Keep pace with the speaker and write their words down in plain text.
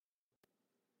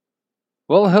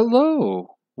Well,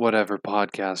 hello, whatever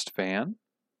podcast fan.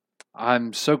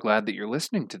 I'm so glad that you're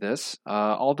listening to this.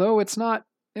 Although it's not,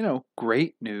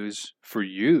 great news for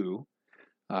you.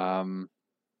 Um,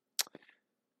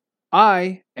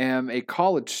 I am a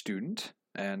college student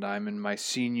and I'm in my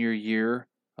senior year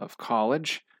of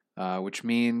college, which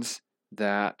means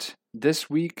that this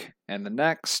week and the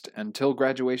next until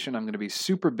graduation, I'm going to be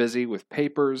super busy with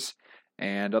papers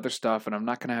and other stuff, and I'm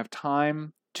not going to have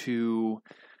time to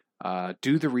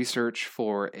do the research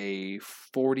for a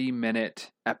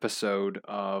 40-minute episode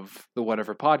of the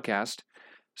Whatever podcast.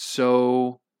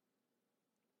 So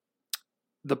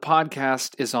the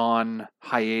podcast is on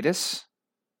hiatus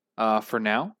for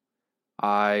now.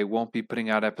 I won't be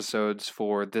putting out episodes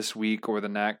for this week or the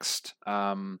next,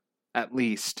 at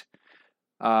least.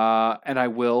 And I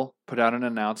will put out an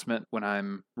announcement when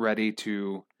I'm ready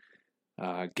to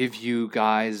give you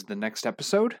guys the next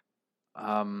episode.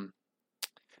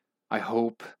 I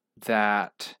hope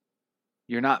that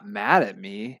you're not mad at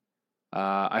me.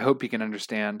 I hope you can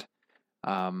understand.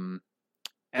 And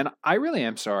I really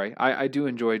am sorry. I do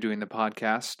enjoy doing the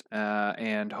podcast,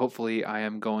 and hopefully I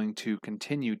am going to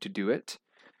continue to do it.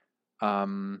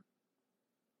 But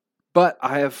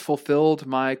I have fulfilled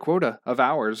my quota of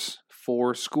hours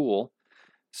for school,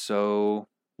 so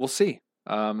we'll see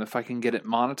if I can get it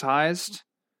monetized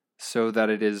so that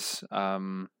it is,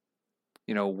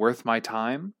 worth my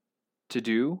time to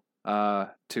do,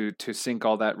 to sink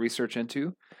all that research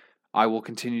into. I will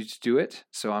continue to do it,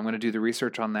 so I'm going to do the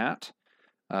research on that.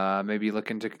 Maybe look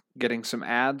into getting some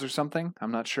ads or something.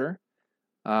 I'm not sure.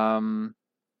 But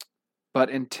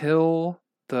until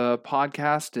the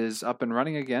podcast is up and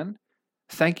running again,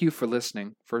 thank you for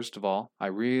listening, first of all. I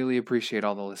really appreciate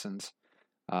all the listens.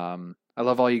 I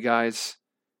love all you guys,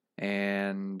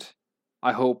 and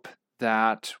I hope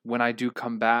that when I do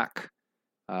come back,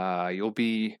 you'll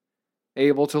be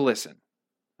able to listen.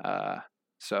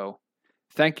 So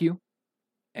thank you,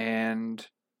 and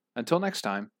until next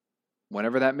time,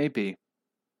 whenever that may be,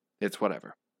 it's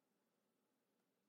whatever.